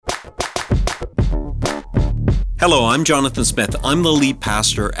Hello, I'm Jonathan Smith. I'm the lead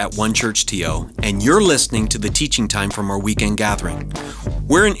pastor at One Church TO, and you're listening to the teaching time from our weekend gathering.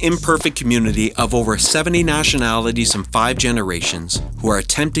 We're an imperfect community of over 70 nationalities and 5 generations who are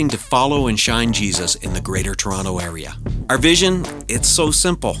attempting to follow and shine Jesus in the Greater Toronto Area. Our vision, it's so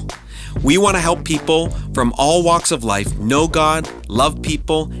simple. We want to help people from all walks of life know God, love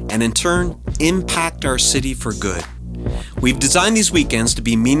people, and in turn, impact our city for good. We've designed these weekends to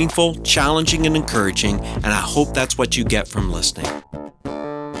be meaningful, challenging, and encouraging, and I hope that's what you get from listening.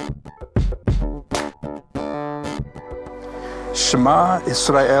 Shema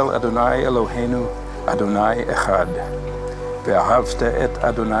Israel Adonai Eloheinu Adonai Echad Ve'ahavta et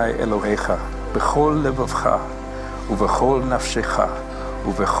Adonai Elohecha B'chol levavcha U'v'chol nafshecha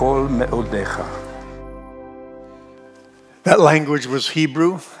U'v'chol me'odecha. That language was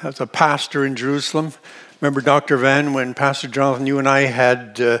Hebrew. As a pastor in Jerusalem, remember Dr. Van, when Pastor Jonathan, you and I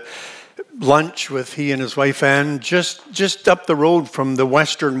had lunch with he and his wife Ann, just up the road from the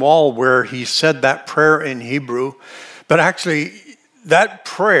Western Wall where he said that prayer in Hebrew. But actually, that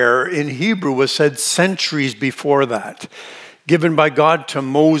prayer in Hebrew was said centuries before that, given by God to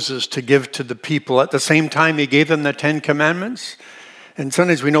Moses to give to the people. At the same time, he gave them the 10 Commandments. And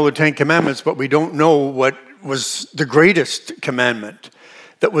sometimes we know the 10 Commandments, but we don't know what was the greatest commandment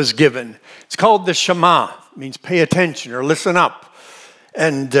that was given. It's called the Shema. It means pay attention or listen up.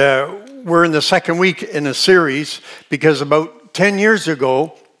 And we're in the second week in a series because about 10 years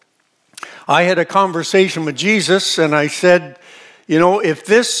ago, I had a conversation with Jesus and I said, you know, if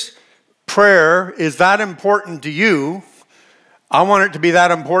this prayer is that important to you, I want it to be that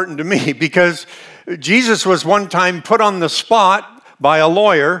important to me, because Jesus was one time put on the spot by a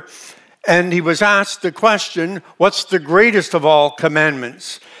lawyer, and he was asked the question, what's the greatest of all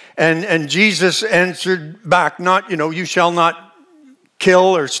commandments? And Jesus answered back, not, you shall not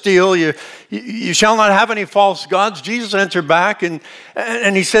kill or steal. You shall not have any false gods. Jesus answered back and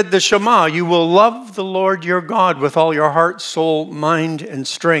he said, the Shema, you will love the Lord your God with all your heart, soul, mind, and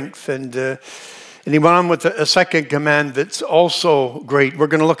strength. And he went on with a second command that's also great. We're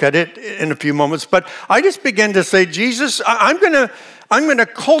going to look at it in a few moments. But I just began to say, Jesus, I'm going to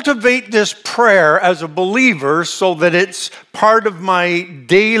cultivate this prayer as a believer so that it's part of my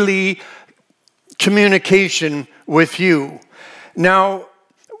daily communication with you. Now,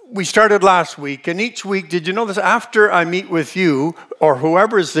 we started last week, and each week, did you know this? After I meet with you, or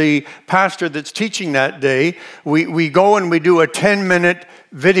whoever's the pastor that's teaching that day, we go and we do a 10-minute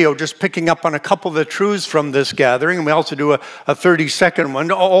video just picking up on a couple of the truths from this gathering, and we also do a 30-second one,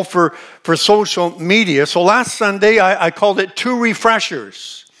 all for social media. So last Sunday, I called it 2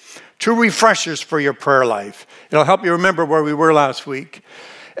 refreshers. 2 refreshers for your prayer life. It'll help you remember where we were last week.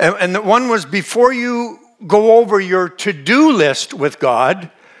 And the one was, before you go over your to-do list with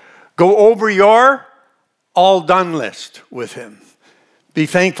God, go over your all-done list with him. Be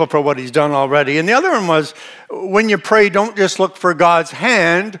thankful for what he's done already. And the other one was, when you pray, don't just look for God's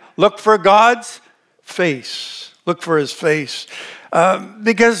hand, look for God's face. Look for his face.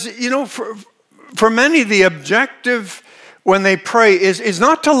 Because, for many, the objective when they pray is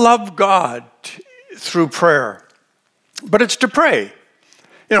not to love God through prayer, but it's to pray.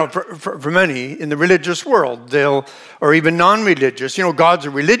 For many in the religious world, or even non-religious, God's a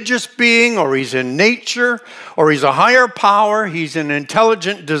religious being, or he's in nature, or he's a higher power, he's an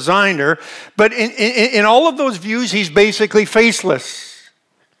intelligent designer. But in all of those views, he's basically faceless.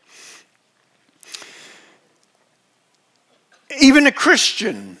 Even a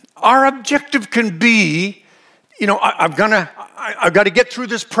Christian, our objective can be, I've got to get through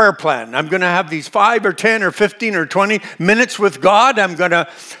this prayer plan. I'm going to have these 5 or 10 or 15 or 20 minutes with God. I'm going to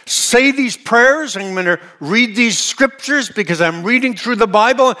say these prayers. I'm going to read these scriptures because I'm reading through the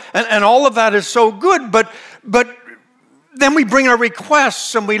Bible. And all of that is so good. But then we bring our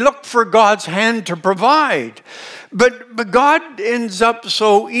requests and we look for God's hand to provide. But God ends up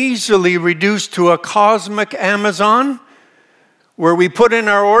so easily reduced to a cosmic Amazon, where we put in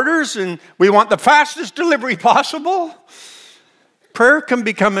our orders and we want the fastest delivery possible. Prayer can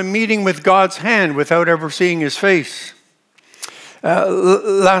become a meeting with God's hand without ever seeing his face.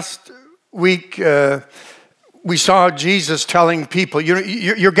 Last week, we saw Jesus telling people,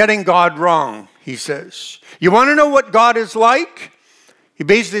 you're getting God wrong, he says. You want to know what God is like? He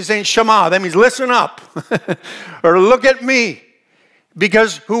basically saying, Shema, that means listen up, or look at me.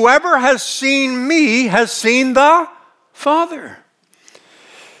 Because whoever has seen me has seen the Father.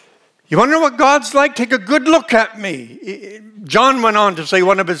 You want to know what God's like? Take a good look at me. John went on to say,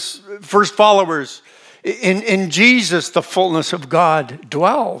 one of his first followers, in Jesus, the fullness of God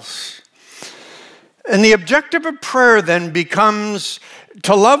dwells. And the objective of prayer then becomes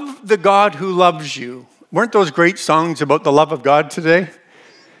to love the God who loves you Weren't those great songs about the love of God today?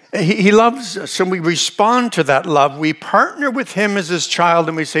 He loves us, and we respond to that love. We partner with him as his child,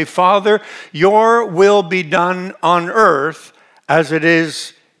 and we say, Father, your will be done on earth as it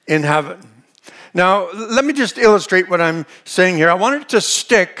is in heaven. Now, let me just illustrate what I'm saying here. I want it to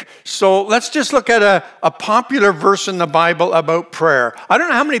stick, so let's just look at a popular verse in the Bible about prayer. I don't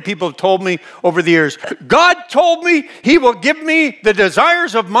know how many people have told me over the years, God told me he will give me the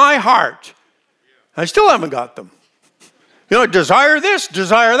desires of my heart. I still haven't got them. Desire this,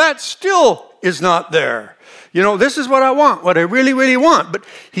 desire that, still is not there. This is what I want, what I really, really want, but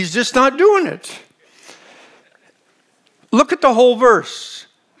he's just not doing it. Look at the whole verse.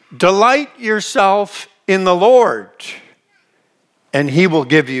 Delight yourself in the Lord, and he will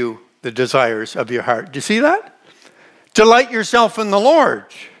give you the desires of your heart. Do you see that? Delight yourself in the Lord.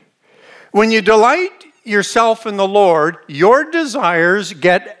 When you delight yourself in the Lord, your desires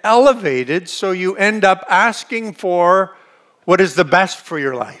get elevated, so you end up asking for what is the best for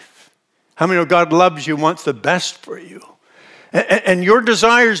your life. How many know God loves you, wants the best for you? And your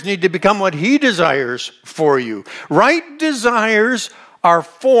desires need to become what he desires for you. Right desires are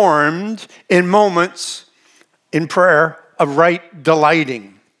formed in moments in prayer of right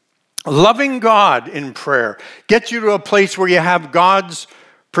delighting. Loving God in prayer gets you to a place where you have God's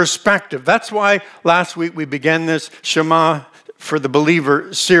perspective. That's why last week we began this Shema for the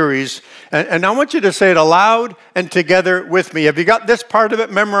Believer series. And I want you to say it aloud and together with me. Have you got this part of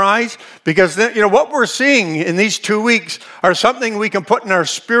it memorized? Because what we're seeing in these 2 weeks are something we can put in our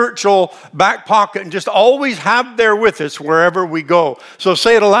spiritual back pocket and just always have there with us wherever we go. So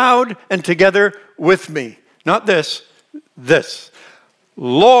say it aloud and together with me. Not this.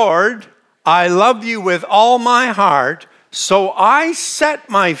 Lord, I love you with all my heart, so I set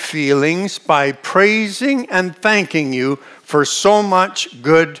my feelings by praising and thanking you for so much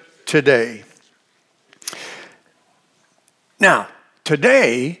good today. Now,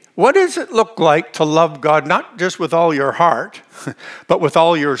 today, what does it look like to love God, not just with all your heart, but with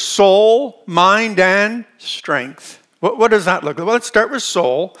all your soul, mind, and strength? What does that look like? Well, let's start with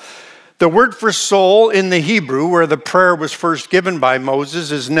soul. The word for soul in the Hebrew, where the prayer was first given by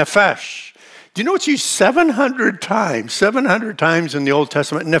Moses, is nephesh. Do you know it's used 700 times in the Old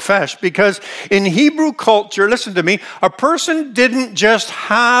Testament, nephesh? Because in Hebrew culture, listen to me, a person didn't just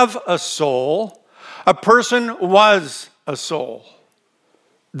have a soul, a person was a soul.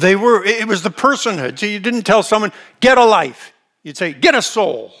 It was the personhood. So you didn't tell someone, get a life. You'd say, get a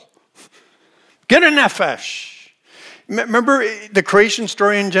soul. Get a nephesh. Remember the creation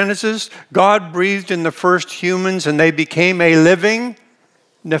story in Genesis? God breathed in the first humans and they became a living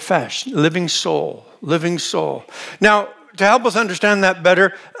nephesh, living soul. Now, to help us understand that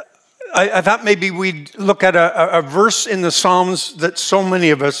better, I thought maybe we'd look at a verse in the Psalms that so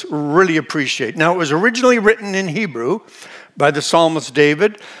many of us really appreciate. Now, it was originally written in Hebrew by the psalmist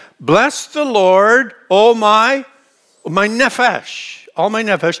David. Bless the Lord, O my nephesh, all my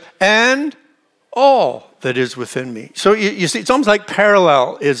nephesh, and all that is within me. So you see, it's almost like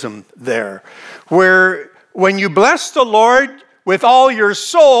parallelism there, where when you bless the Lord with all your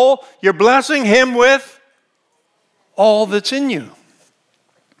soul, you're blessing him with all that's in you.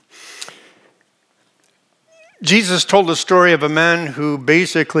 Jesus told a story of a man who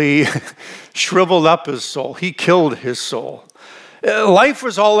basically shriveled up his soul. He killed his soul. Life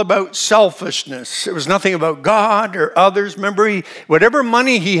was all about selfishness. It was nothing about God or others. Remember, whatever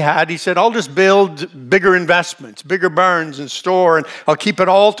money he had, he said, I'll just build bigger investments, bigger barns and store, and I'll keep it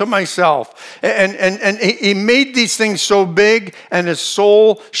all to myself. And he made these things so big, and his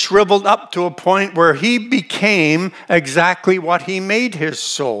soul shriveled up to a point where he became exactly what he made his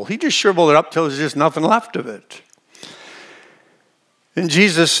soul. He just shriveled it up till there's just nothing left of it. And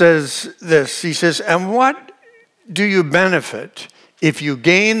Jesus says this, he says, and what do you benefit if you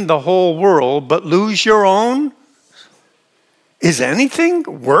gain the whole world but lose your own? Is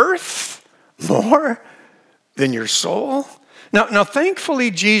anything worth more than your soul? Now,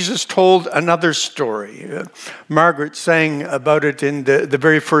 thankfully, Jesus told another story. Margaret sang about it in the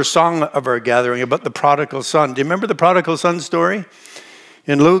very first song of our gathering, about the prodigal son. Do you remember the prodigal son story?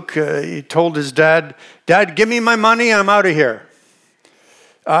 In Luke, he told his dad, Dad, give me my money, I'm out of here.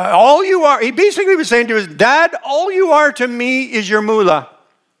 All you are, he basically was saying to his dad, all you are to me is your moolah.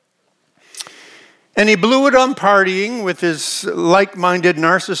 And he blew it on partying with his like-minded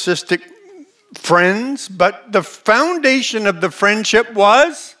narcissistic friends, but the foundation of the friendship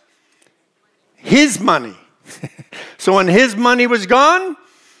was his money. So when his money was gone,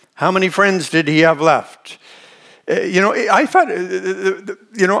 how many friends did he have left? I thought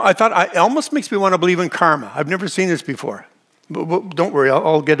it almost makes me want to believe in karma. I've never seen this before. Don't worry,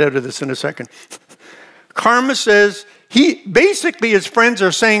 I'll get out of this in a second. Karma says, his friends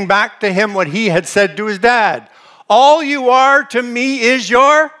are saying back to him what he had said to his dad. All you are to me is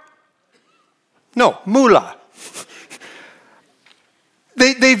moolah.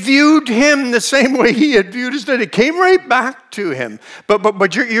 They viewed him the same way he had viewed his dad. It came right back to him.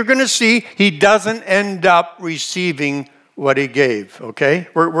 But you're going to see he doesn't end up receiving what he gave, okay?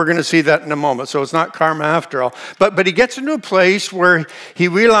 We're going to see that in a moment. So it's not karma after all. But he gets into a place where he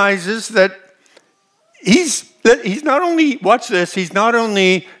realizes that he's not only, watch this, he's not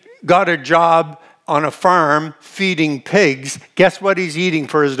only got a job on a farm feeding pigs. Guess what he's eating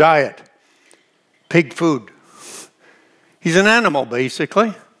for his diet? Pig food. He's an animal,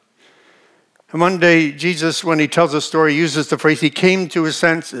 basically. And one day, Jesus, when he tells a story, uses the phrase, he came to his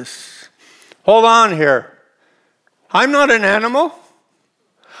senses. Hold on here. I'm not an animal.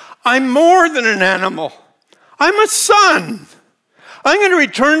 I'm more than an animal. I'm a son. I'm going to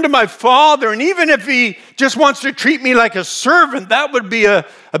return to my father, and even if he just wants to treat me like a servant, that would be a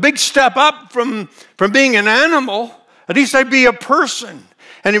big step up from being an animal. At least I'd be a person.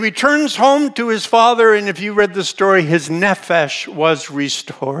 And he returns home to his father, and if you read the story, his nephesh was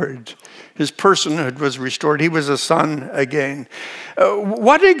restored. His personhood was restored. He was a son again.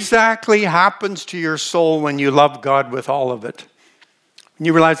 What exactly happens to your soul when you love God with all of it? When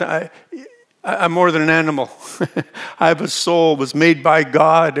you realize, I'm more than an animal. I have a soul. It was made by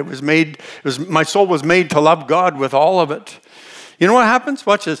God. My soul was made to love God with all of it. You know what happens?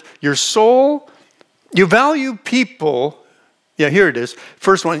 Watch this. Your soul, you value people. Yeah, here it is.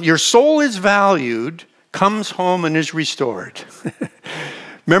 First one, your soul is valued, comes home and is restored.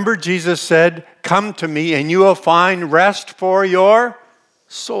 Remember Jesus said, come to me and you will find rest for your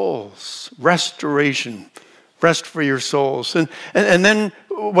souls. Restoration. Rest for your souls. And then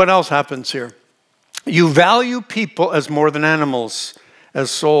what else happens here? You value people as more than animals, as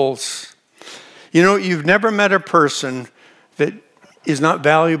souls. You know, you've never met a person that is not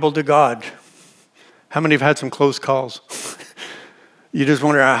valuable to God. How many have had some close calls? You just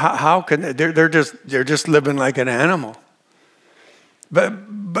wonder how can they're just living like an animal.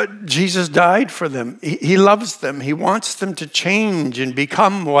 But Jesus died for them. He loves them. He wants them to change and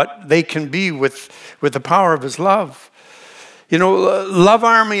become what they can be with the power of his love. You know, Love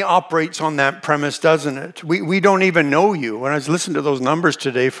Army operates on that premise, doesn't it? We don't even know you. When I was listening to those numbers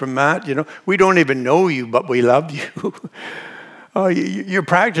today from Matt, you know, we don't even know you, but we love you. Oh, you're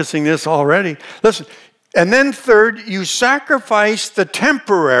practicing this already. Listen, and then third, you sacrifice the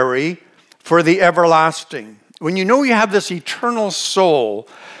temporary for the everlasting. When you know you have this eternal soul,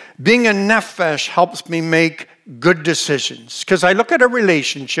 being a nephesh helps me make good decisions. Because I look at a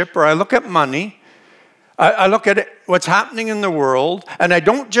relationship or I look at money, I look at what's happening in the world, and I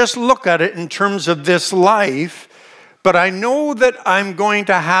don't just look at it in terms of this life, but I know that I'm going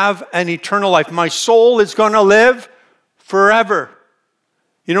to have an eternal life. My soul is going to live forever.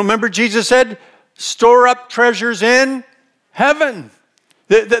 You know, remember Jesus said, store up treasures in heaven.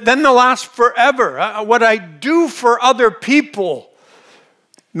 Then they'll last forever. What I do for other people.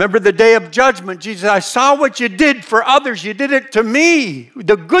 Remember the day of judgment. Jesus said, I saw what you did for others. You did it to me.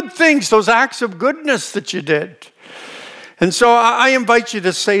 The good things, those acts of goodness that you did. And so I invite you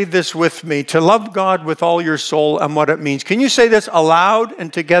to say this with me, to love God with all your soul and what it means. Can you say this aloud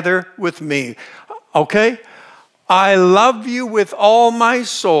and together with me? Okay? I love you with all my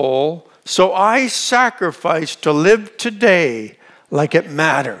soul, so I sacrifice to live today like it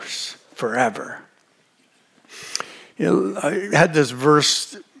matters forever. You know, I had this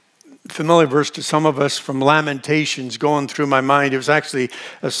verse, familiar verse to some of us from Lamentations going through my mind. It was actually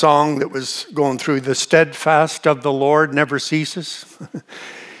a song that was going through. The steadfast of the Lord never ceases.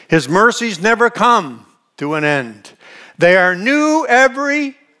 His mercies never come to an end. They are new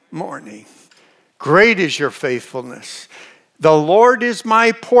every morning. Great is your faithfulness. The Lord is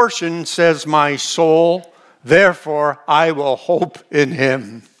my portion, says my soul. Therefore, I will hope in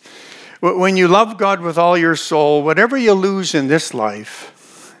him. When you love God with all your soul, whatever you lose in this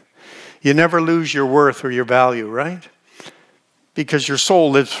life, you never lose your worth or your value, right? Because your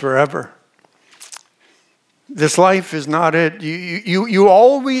soul lives forever. This life is not it. You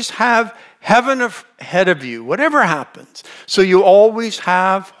always have heaven ahead of you, whatever happens. So you always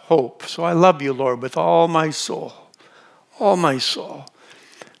have hope. So I love you, Lord, with all my soul. All my soul.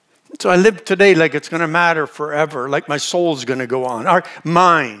 So I live today like it's going to matter forever, like my soul's going to go on. Our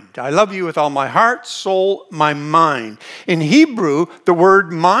mind. I love you with all my heart, soul, my mind. In Hebrew, the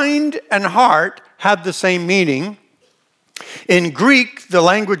word mind and heart have the same meaning. In Greek, the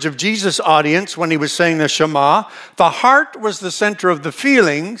language of Jesus' audience, when he was saying the Shema, the heart was the center of the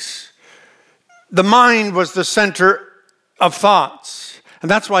feelings. The mind was the center of thoughts. And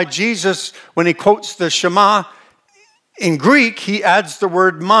that's why Jesus, when he quotes the Shema, in Greek, he adds the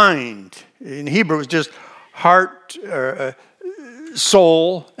word mind. In Hebrew, it's just heart,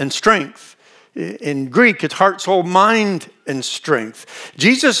 soul, and strength. In Greek, it's heart, soul, mind, and strength.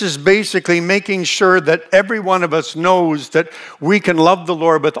 Jesus is basically making sure that every one of us knows that we can love the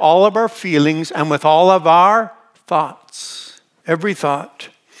Lord with all of our feelings and with all of our thoughts. Every thought.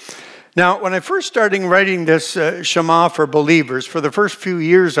 Now, when I first started writing this Shema for believers, for the first few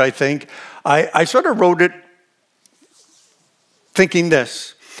years, I think, I sort of wrote it thinking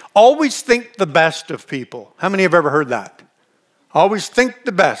this: always think the best of people. How many have ever heard that? Always think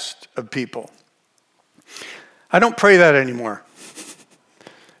the best of people. I don't pray that anymore.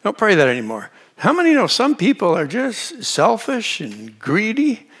 Don't pray that anymore. How many know some people are just selfish and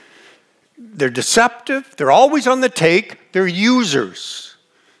greedy? They're deceptive. They're always on the take. They're users.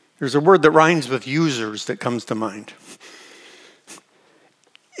 There's a word that rhymes with users that comes to mind.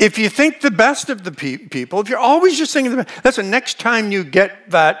 If you think the best of the people, if you're always just thinking the best, that's the next time you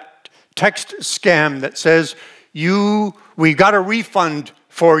get that text scam that says, we got a refund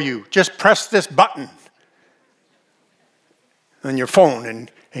for you. Just press this button on your phone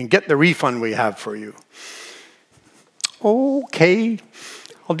and get the refund we have for you. Okay,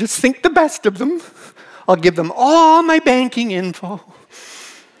 I'll just think the best of them. I'll give them all my banking info,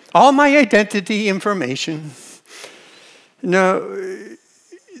 all my identity information. Now,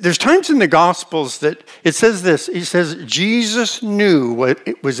 there's times in the Gospels that it says this. It says, Jesus knew what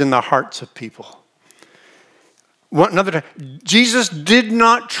it was in the hearts of people. Another time, Jesus did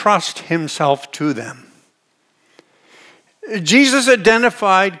not trust himself to them. Jesus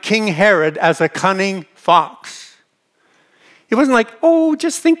identified King Herod as a cunning fox. He wasn't like, oh,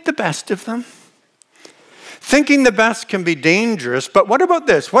 just think the best of them. Thinking the best can be dangerous, but what about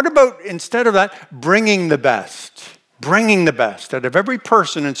this? What about, instead of that, bringing the best? Bringing the best out of every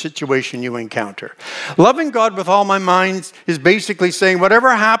person and situation you encounter. Loving God with all my mind is basically saying,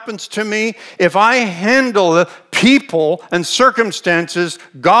 whatever happens to me, if I handle the people and circumstances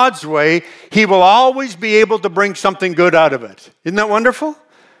God's way, he will always be able to bring something good out of it. Isn't that wonderful?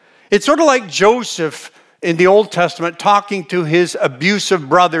 It's sort of like Joseph in the Old Testament talking to his abusive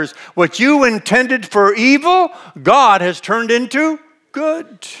brothers. What you intended for evil, God has turned into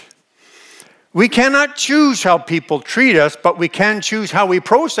good. We cannot choose how people treat us, but we can choose how we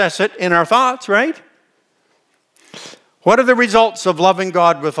process it in our thoughts, right? What are the results of loving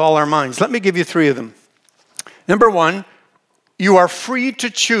God with all our minds? Let me give you 3 of them. Number 1, you are free to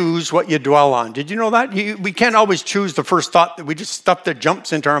choose what you dwell on. Did you know that? We can't always choose the first thought stuff that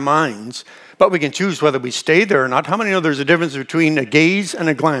jumps into our minds, but we can choose whether we stay there or not. How many know there's a difference between a gaze and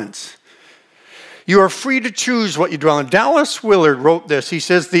a glance? You are free to choose what you dwell on. Dallas Willard wrote this. He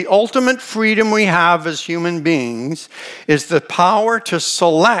says, the ultimate freedom we have as human beings is the power to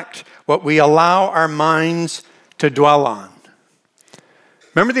select what we allow our minds to dwell on.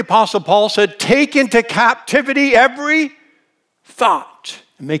 Remember the Apostle Paul said, take into captivity every thought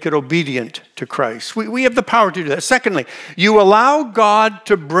and make it obedient to Christ. We have the power to do that. Secondly, you allow God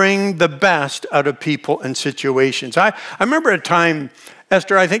to bring the best out of people and situations. I remember a time,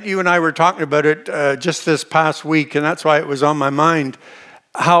 Esther, I think you and I were talking about it just this past week, and that's why it was on my mind,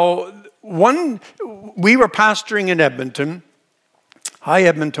 how we were pastoring in Edmonton. Hi,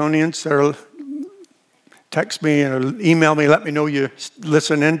 Edmontonians. Text me or email me, let me know you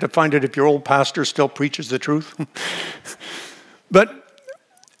listen in to find out if your old pastor still preaches the truth. But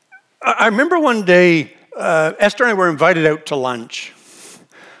I remember one day, Esther and I were invited out to lunch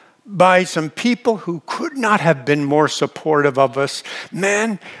by some people who could not have been more supportive of us.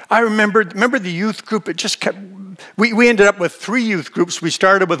 Man, I remember the youth group, it just kept, we ended up with 3 youth groups. We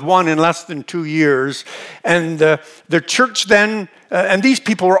started with 1 in less than 2 years. And the church then, and these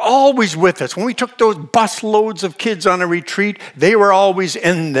people were always with us. When we took those bus loads of kids on a retreat, they were always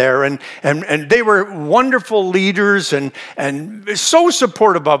in there. And they were wonderful leaders and so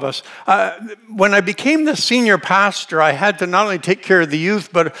supportive of us. When I became the senior pastor, I had to not only take care of the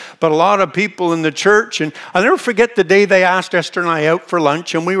youth, but a lot of people in the church. And I'll never forget the day they asked Esther and I out for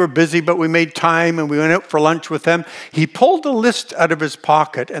lunch. And we were busy, but we made time and we went out for lunch with them. He pulled a list out of his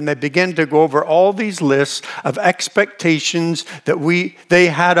pocket and they began to go over all these lists of expectations that they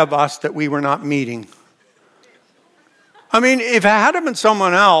had of us that we were not meeting. I mean, if it had been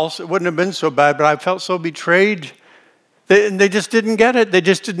someone else, it wouldn't have been so bad, but I felt so betrayed. They just didn't get it. They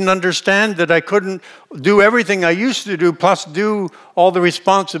just didn't understand that I couldn't do everything I used to do, plus do all the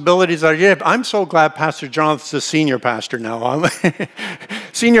responsibilities I did. I'm so glad Pastor Jonathan's a senior pastor now.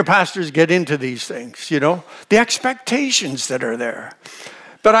 Senior pastors get into these things, the expectations that are there.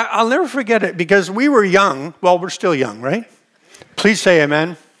 But I'll never forget it because we were young. Well, we're still young, right? Please say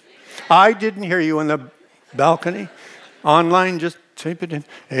amen. I didn't hear you on the balcony. Online, just type it in.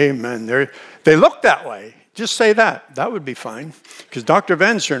 Amen. They look that way. Just say that. That would be fine. Because Dr.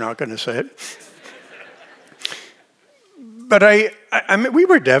 Van's sure not going to say it. But I mean, we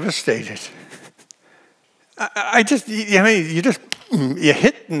were devastated. You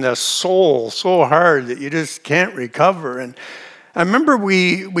hit in the soul so hard that you just can't recover. And I remember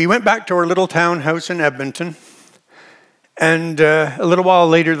we went back to our little townhouse in Edmonton, and a little while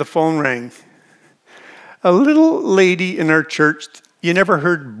later the phone rang. A little lady in our church you never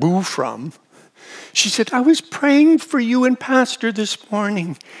heard boo from. She said, I was praying for you and Pastor this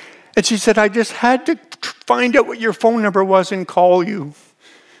morning. And she said, I just had to find out what your phone number was and call you.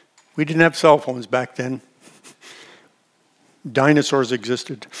 We didn't have cell phones back then. Dinosaurs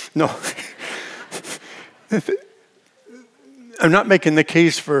existed. No. I'm not making the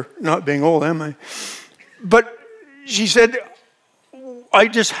case for not being old, am I? But she said, I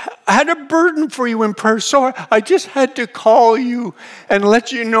just had a burden for you in prayer, so I just had to call you and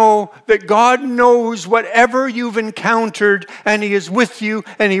let you know that God knows whatever you've encountered, and He is with you,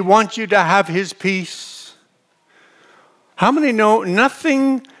 and He wants you to have His peace. How many know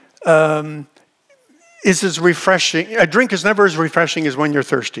nothing is as refreshing? A drink is never as refreshing as when you're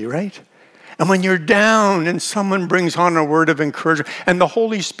thirsty, right? And when you're down and someone brings on a word of encouragement, and the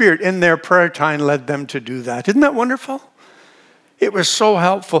Holy Spirit in their prayer time led them to do that. Isn't that wonderful? It was so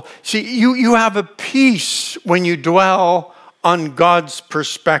helpful. See, you have a peace when you dwell on God's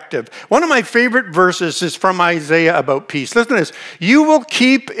perspective. One of my favorite verses is from Isaiah about peace. Listen to this. You will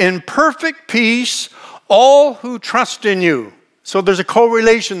keep in perfect peace all who trust in you. So there's a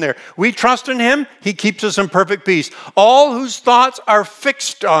correlation there. We trust in Him, He keeps us in perfect peace. All whose thoughts are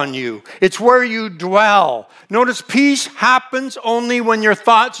fixed on you. It's where you dwell. Notice peace happens only when your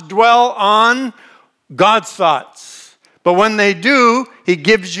thoughts dwell on God's thoughts. But when they do, He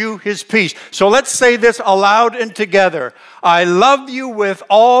gives you His peace. So let's say this aloud and together. I love you with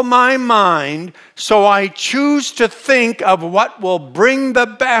all my mind, so I choose to think of what will bring the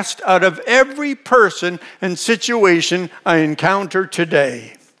best out of every person and situation I encounter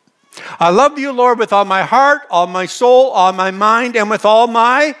today. I love you, Lord, with all my heart, all my soul, all my mind, and with all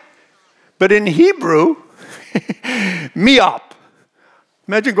my, but in Hebrew, miop.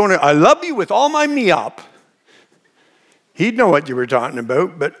 Imagine going, I love you with all my miop. He'd know what you were talking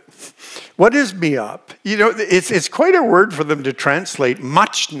about, but what is miop? You know, it's quite a word for them to translate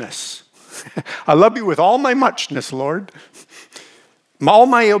muchness. I love you with all my muchness, Lord. All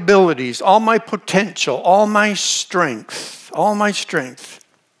my abilities, all my potential, all my strength, all my strength.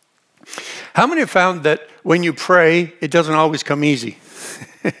 How many have found that when you pray, it doesn't always come easy?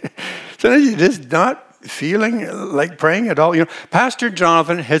 Sometimes you're just not feeling like praying at all. You know, Pastor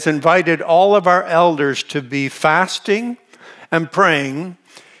Jonathan has invited all of our elders to be fasting and praying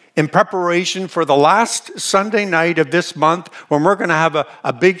in preparation for the last Sunday night of this month when we're going to have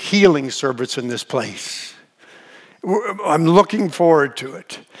a big healing service in this place. I'm looking forward to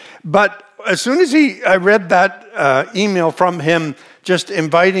it. But as soon as I read that email from him just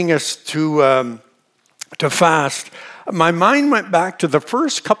inviting us to fast, my mind went back to the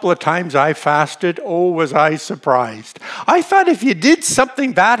first couple of times I fasted. Oh, was I surprised. I thought if you did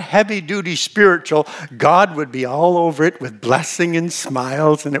something that heavy-duty spiritual, God would be all over it with blessing and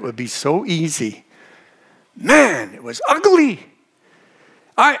smiles, and it would be so easy. Man, it was ugly.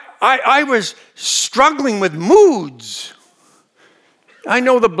 I was struggling with moods. I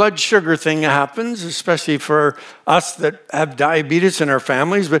know the blood sugar thing happens, especially for us that have diabetes in our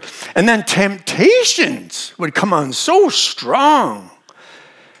families, and then temptations would come on so strong.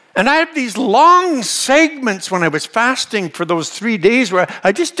 And I had these long segments when I was fasting for those 3 days where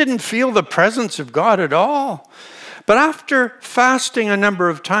I just didn't feel the presence of God at all. But after fasting a number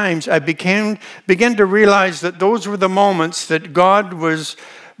of times, I began to realize that those were the moments that God was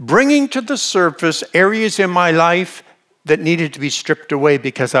bringing to the surface areas in my life that needed to be stripped away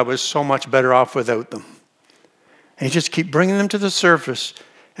because I was so much better off without them. And He just keep bringing them to the surface,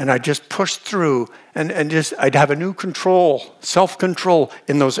 and I just pushed through, and just I'd have a new control, self-control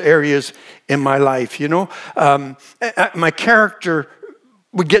in those areas in my life. You know, my character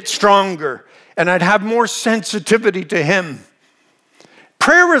would get stronger, and I'd have more sensitivity to Him.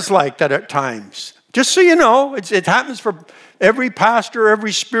 Prayer is like that at times. Just so you know, it happens for every pastor,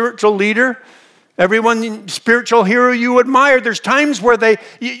 every spiritual leader. Everyone spiritual hero you admire, there's times where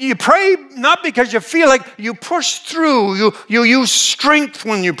you pray not because you feel like, you push through, you use strength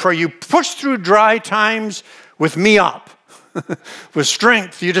when you pray. You push through dry times with miop, with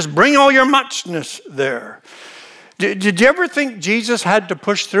strength. You just bring all your muchness there. Did you ever think Jesus had to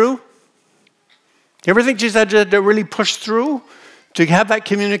push through? You ever think Jesus had to really push through? to have that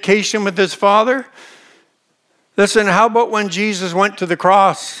communication with his Father? Listen, how about when Jesus went to the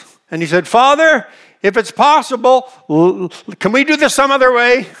cross and he said, Father, if it's possible, can we do this some other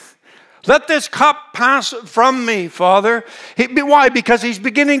way? Let this cup pass from me, Father. Why? Because he's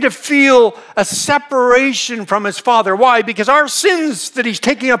beginning to feel a separation from his Father. Why? Because our sins that he's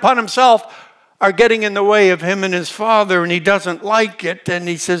taking upon himself are getting in the way of him and his Father, and he doesn't like it. And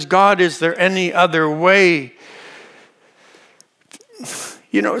he says, God, is there any other way?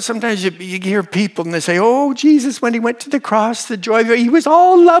 You know, sometimes you hear people and they say, oh, Jesus, when he went to the cross, the joy, he was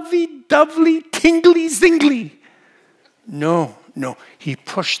all lovey-dovey, tingly-zingly. No, he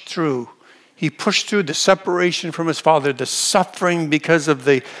pushed through. He pushed through the separation from his Father, the suffering because of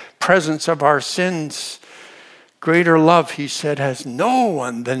the presence of our sins. Greater love, he said, has no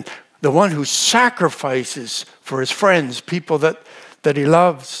one than the one who sacrifices for his friends, people that he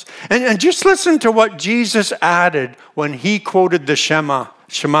loves. And just listen to what Jesus added when he quoted the Shema.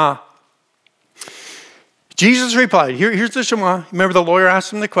 Jesus replied, here's the Shema. Remember the lawyer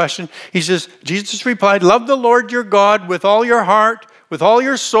asked him the question. He says, Jesus replied, love the Lord your God with all your heart, with all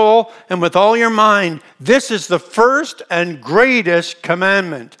your soul, and with all your mind. This is the first and greatest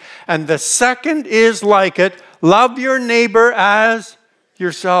commandment. And the second is like it, love your neighbor as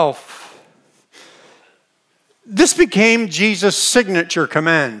yourself. This became Jesus' signature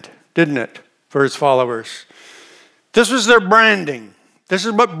command, didn't it, for his followers? This was their branding. This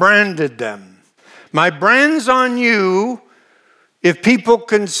is what branded them. My brand's on you if people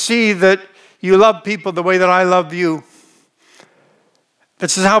can see that you love people the way that I love you.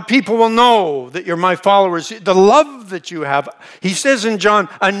 This is how people will know that you're my followers. The love that you have. He says in John,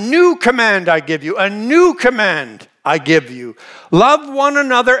 a new command I give you. A new command I give you. Love one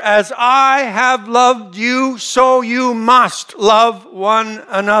another as I have loved you, so you must love one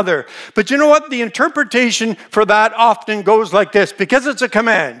another. But you know what? The interpretation for that often goes like this. Because it's a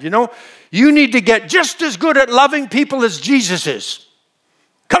command, you need to get just as good at loving people as Jesus is.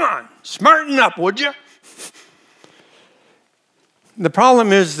 Come on, smarten up, would you? The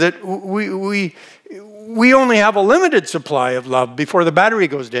problem is that we only have a limited supply of love before the battery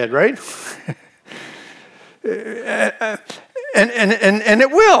goes dead, right? And it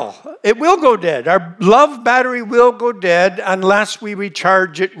will go dead. Our love battery will go dead unless we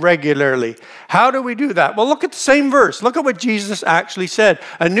recharge it regularly. How do we do that? Well, look at the same verse. Look at what Jesus actually said.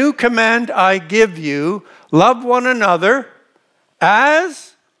 A new command I give you, love one another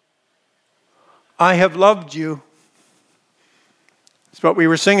as I have loved you. It's what we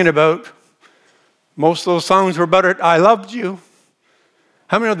were singing about. Most of those songs were about it. I loved you.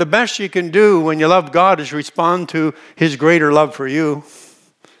 How many know the best you can do when you love God is respond to his greater love for you?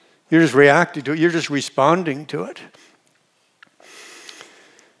 You're just reacting to it. You're just responding to it.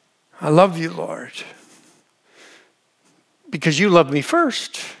 I love you, Lord, because you love me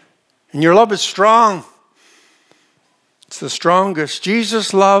first. And your love is strong. It's the strongest.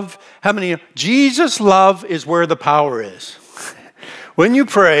 Jesus' love, Jesus' love is where the power is. When you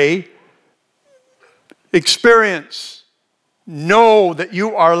pray, know that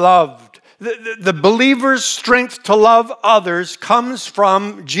you are loved. The believer's strength to love others comes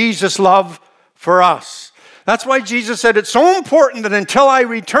from Jesus' love for us. That's why Jesus said it's so important that until I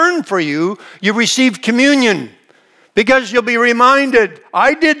return for you, you receive communion. Because you'll be reminded,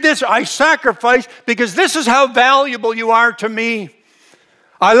 I did this, I sacrificed, because this is how valuable you are to me.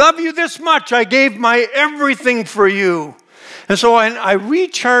 I love you this much, I gave my everything for you. And so I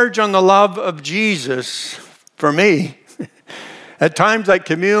recharge on the love of Jesus for me. At times like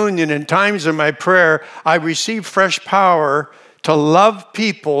communion and times in my prayer, I receive fresh power to love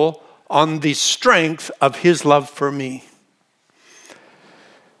people on the strength of his love for me.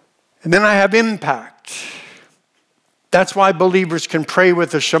 And then I have impact. That's why believers can pray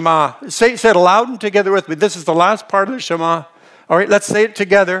with the Shema. Say it aloud and together with me. This is the last part of the Shema. All right, let's say it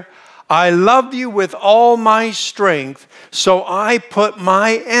together. I love you with all my strength, so I put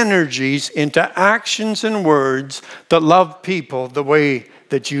my energies into actions and words that love people the way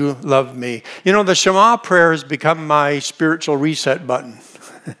that you love me. The Shema prayer has become my spiritual reset button.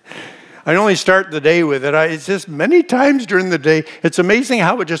 I only start the day with it. It's just many times during the day, it's amazing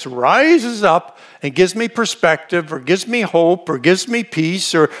how it just rises up and gives me perspective or gives me hope or gives me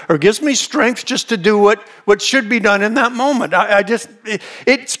peace or gives me strength just to do what should be done in that moment.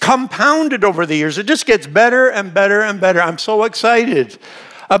 It's compounded over the years. It just gets better and better and better. I'm so excited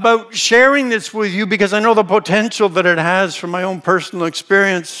about sharing this with you because I know the potential that it has from my own personal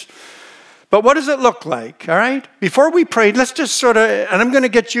experience. But what does it look like, all right? Before we pray, let's just and I'm going to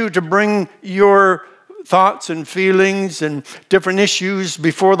get you to bring your thoughts and feelings and different issues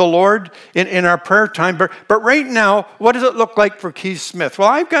before the Lord in our prayer time. But right now, what does it look like for Keith Smith? Well,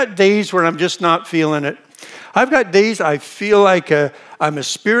 I've got days where I'm just not feeling it. I've got days I feel like I'm as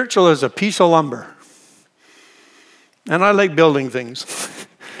spiritual as a piece of lumber. And I like building things.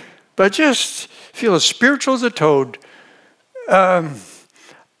 But I just feel as spiritual as a toad.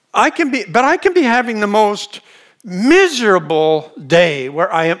 I can be having the most miserable day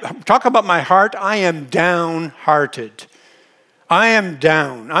where I am, talk about my heart, I am downhearted. I am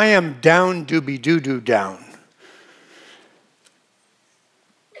down doobie-doo-doo down.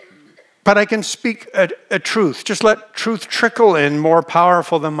 But I can speak a truth. Just let truth trickle in more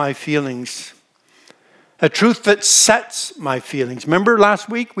powerful than my feelings. A truth that sets my feelings. Remember last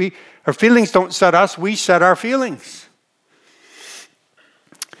week, our feelings don't set us, we set our feelings.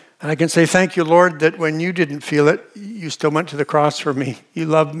 And I can say, thank you, Lord, that when you didn't feel it, you still went to the cross for me. You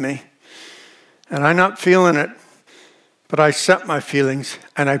loved me. And I'm not feeling it, but I set my feelings,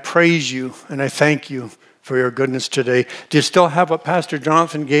 and I praise you, and I thank you for your goodness today. Do you still have what Pastor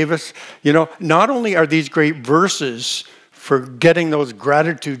Jonathan gave us? You know, not only are these great verses for getting those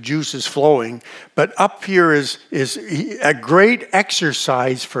gratitude juices flowing, but up here is a great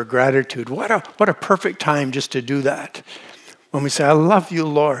exercise for gratitude. What a perfect time just to do that. When we say, I love you,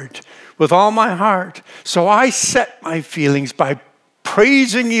 Lord, with all my heart. So I set my feelings by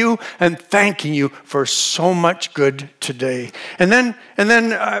praising you and thanking you for so much good today. And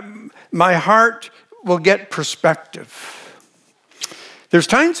then my heart will get perspective. There's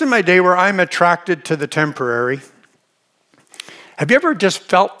times in my day where I'm attracted to the temporary. Have you ever just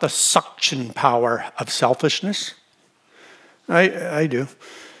felt the suction power of selfishness? I do.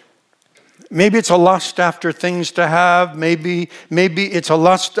 Maybe it's a lust after things to have. Maybe it's a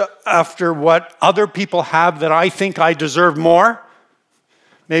lust after what other people have that I think I deserve more.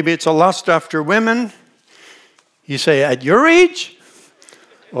 Maybe it's a lust after women. You say, at your age?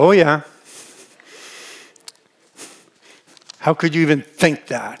 Oh, yeah. How could you even think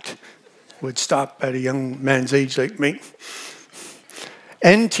that would stop at a young man's age like me?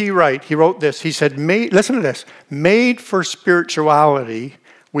 N.T. Wright, he wrote this. He said, listen to this. Made for spirituality,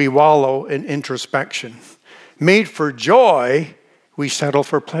 we wallow in introspection. Made for joy, we settle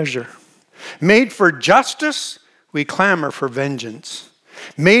for pleasure. Made for justice, we clamor for vengeance.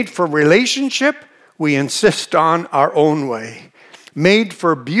 Made for relationship, we insist on our own way. Made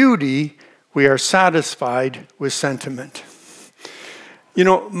for beauty, we are satisfied with sentiment. You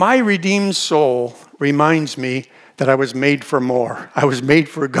know, my redeemed soul reminds me that I was made for more. I was made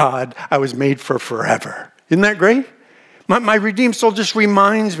for God. I was made for forever. Isn't that great? My redeemed soul just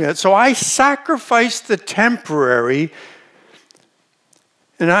reminds me that. So I sacrifice the temporary,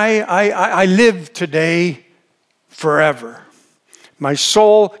 and I live today forever. My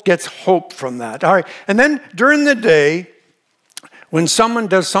soul gets hope from that. All right. And then during the day, when someone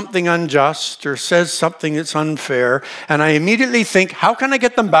does something unjust or says something that's unfair, and I immediately think, how can I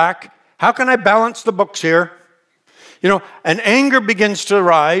get them back? How can I balance the books here? You know, and anger begins to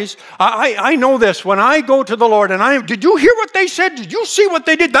rise. I know this. When I go to the Lord and did you hear what they said? Did you see what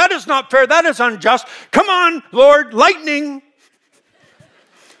they did? That is not fair. That is unjust. Come on, Lord, lightning.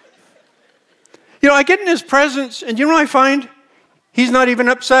 You know, I get in his presence, and you know what I find? He's not even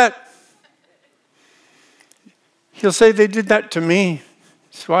upset. He'll say, they did that to me.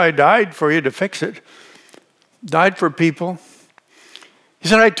 That's why I died, for you to fix it. Died for people. He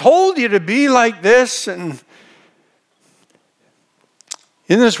said, I told you to be like this, and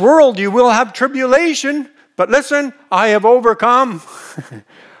in this world you will have tribulation, but listen, I have overcome.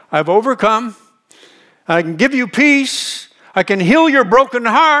 I've overcome. I can give you peace. I can heal your broken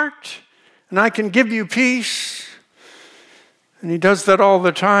heart, and I can give you peace. And he does that all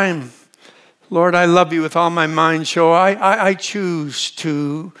the time. Lord, I love you with all my mind. So I choose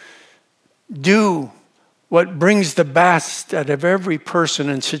to do what brings the best out of every person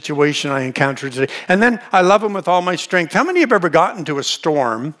and situation I encounter today. And then I love him with all my strength. How many have ever gotten to a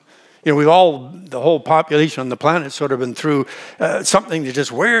storm? You know, the whole population on the planet has sort of been through something that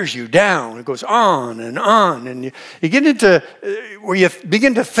just wears you down. It goes on, and you get into where you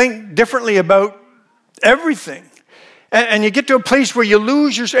begin to think differently about everything. And you get to a place where you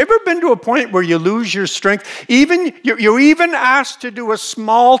lose your strength. Ever been to a point where you lose your strength? You're even asked to do a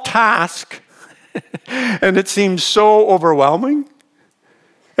small task, and it seems so overwhelming.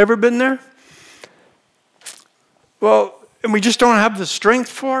 Ever been there? Well, and we just don't have the strength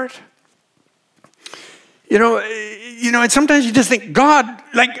for it. You know, and sometimes you just think, God,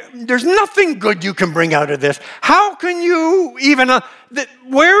 like, there's nothing good you can bring out of this. How can you even,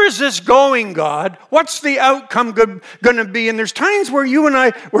 where is this going, God? What's the outcome going to be? And there's times where you and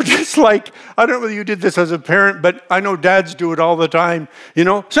I were just like, I don't know whether you did this as a parent, but I know dads do it all the time.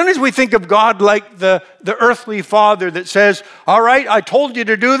 Sometimes we think of God like the earthly father that says, all right, I told you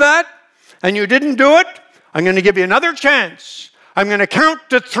to do that, and you didn't do it. I'm going to give you another chance. I'm going to count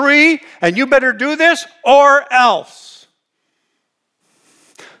to 3, and you better do this or else.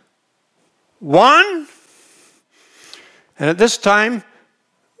 1, and at this time,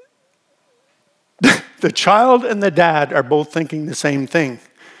 the child and the dad are both thinking the same thing.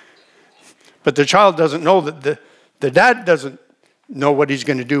 But the child doesn't know that the dad doesn't know what he's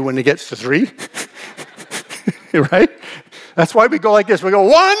going to do when he gets to 3. Right? That's why we go like this. We go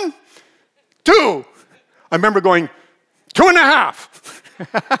 1, 2. I remember going 2.5.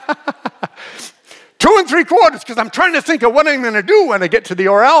 2 3/4, because I'm trying to think of what I'm going to do when I get to the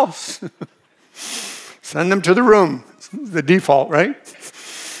or else. Send them to the room. The default, right?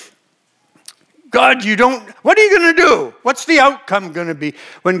 God, what are you going to do? What's the outcome going to be?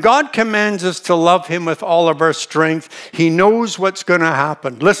 When God commands us to love him with all of our strength, he knows what's going to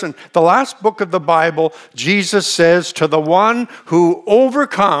happen. Listen, the last book of the Bible, Jesus says, to the one who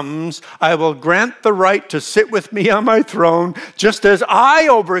overcomes, I will grant the right to sit with me on my throne, just as I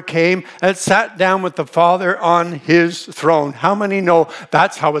overcame and sat down with the Father on his throne. How many know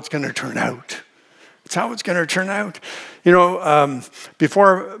that's how it's going to turn out? That's how it's going to turn out.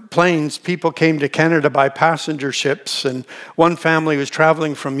 Before planes, people came to Canada by passenger ships, and one family was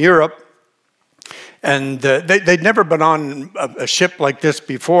traveling from Europe, and they'd never been on a ship like this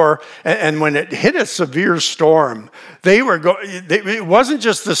before, and when it hit a severe storm, it wasn't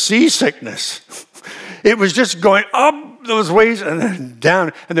just the seasickness. It was just going up those ways and then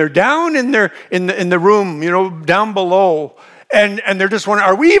down, and they're down in the room, down below, and they're just wondering,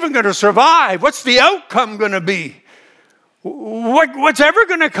 are we even going to survive? What's the outcome going to be? What's ever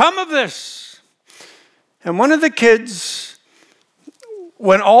going to come of this? And one of the kids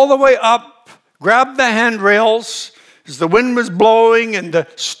went all the way up, grabbed the handrails as the wind was blowing and the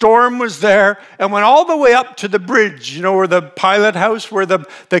storm was there, and went all the way up to the bridge, where the pilot house, where the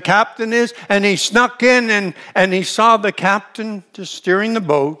captain is, and he snuck in and he saw the captain just steering the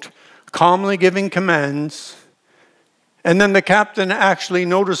boat, calmly giving commands. And then the captain actually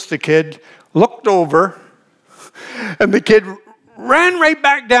noticed the kid, looked over, and the kid ran right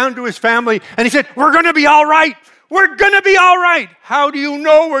back down to his family, and he said, we're going to be all right. We're going to be all right. How do you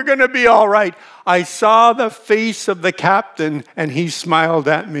know we're going to be all right? I saw the face of the captain, and he smiled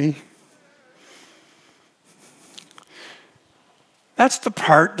at me. That's the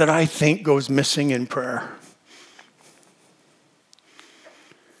part that I think goes missing in prayer.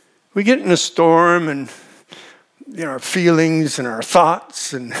 We get in a storm, and our feelings and our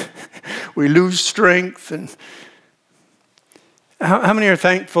thoughts, and we lose strength. And how many are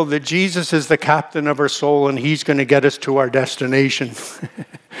thankful that Jesus is the captain of our soul and he's going to get us to our destination?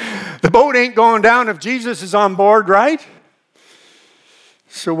 The boat ain't going down if Jesus is on board, right?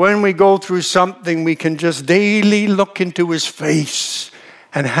 So when we go through something, we can just daily look into his face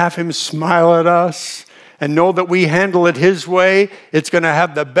and have him smile at us and know that we handle it his way. It's going to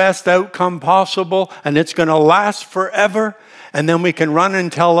have the best outcome possible, and it's going to last forever. And then we can run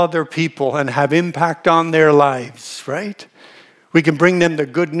and tell other people and have impact on their lives, right? We can bring them the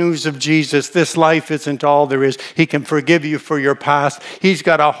good news of Jesus. This life isn't all there is. He can forgive you for your past. He's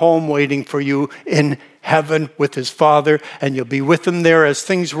got a home waiting for you in heaven with his Father, and you'll be with him there as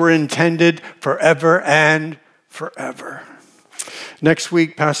things were intended forever and forever. Next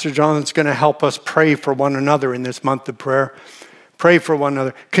week, Pastor Jonathan's going to help us pray for one another in this month of prayer. Pray for one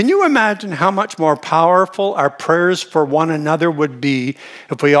another. Can you imagine how much more powerful our prayers for one another would be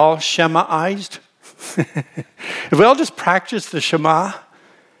if we all Shema'ized? If we all just practice the Shema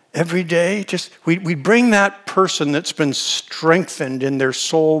every day, we bring that person that's been strengthened in their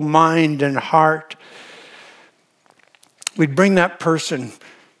soul, mind, and heart. We'd bring that person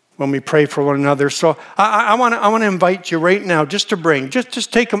when we pray for one another. So I want to invite you right now just to bring,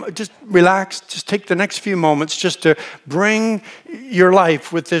 just relax, just take the next few moments just to bring your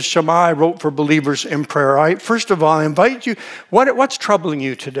life with this Shema I wrote for believers in prayer. All right? First of all, I invite you, what's troubling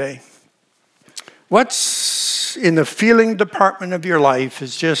you today? What's in the feeling department of your life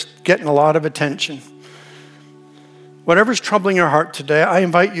is just getting a lot of attention? Whatever's troubling your heart today, I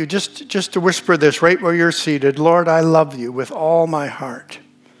invite you just to whisper this right where you're seated. Lord, I love you with all my heart.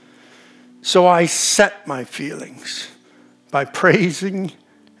 So I set my feelings by praising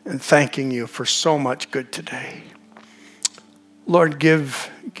and thanking you for so much good today. Lord, give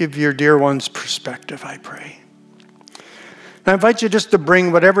your dear ones perspective, I pray. I invite you just to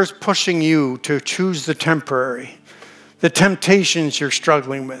bring whatever's pushing you to choose the temporary, the temptations you're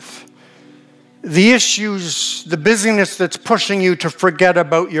struggling with, the issues, the busyness that's pushing you to forget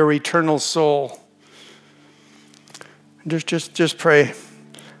about your eternal soul. Just pray.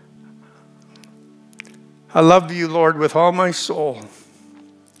 I love you, Lord, with all my soul.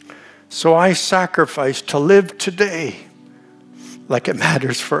 So I sacrifice to live today like it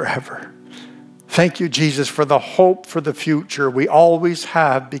matters forever. Thank you, Jesus, for the hope for the future we always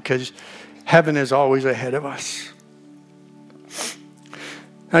have, because heaven is always ahead of us.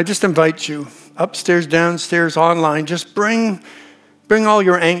 I just invite you, upstairs, downstairs, online, just bring all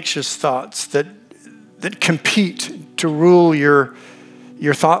your anxious thoughts that compete to rule your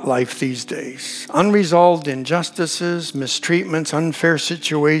thought life these days. Unresolved injustices, mistreatments, unfair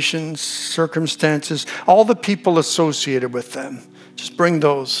situations, circumstances, all the people associated with them. Just bring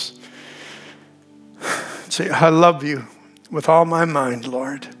those. Say, I love you with all my mind,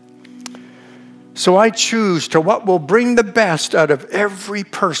 Lord. So I choose to what will bring the best out of every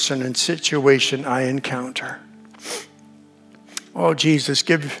person and situation I encounter. Oh, Jesus,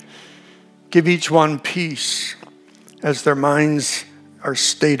 give each one peace as their minds are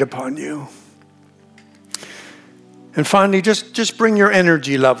stayed upon you. And finally, just bring your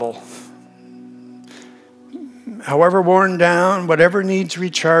energy level. However worn down, whatever needs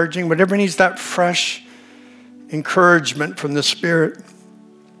recharging, whatever needs that fresh encouragement from the Spirit,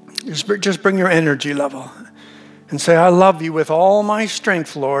 just bring your energy level and say, I love you with all my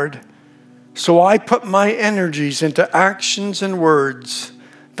strength, Lord. So I put my energies into actions and words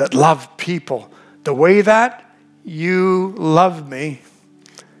that love people the way that you love me.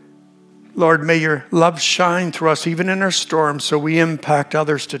 Lord, may your love shine through us even in our storms so we impact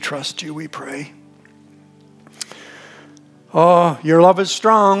others to trust you, we pray. Oh, your love is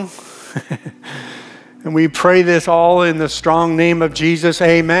strong. And we pray this all in the strong name of Jesus.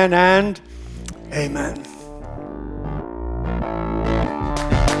 Amen and amen.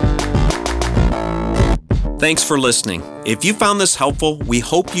 Thanks for listening. If you found this helpful, we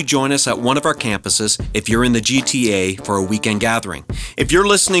hope you join us at one of our campuses if you're in the GTA for a weekend gathering. If you're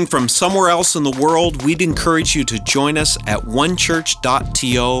listening from somewhere else in the world, we'd encourage you to join us at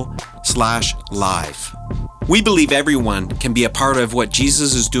onechurch.to/live. We believe everyone can be a part of what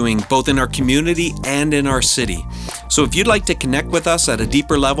Jesus is doing both in our community and in our city. So if you'd like to connect with us at a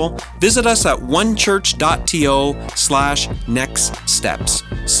deeper level, visit us at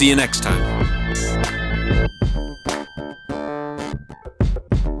onechurch.to/nextsteps. See you next time.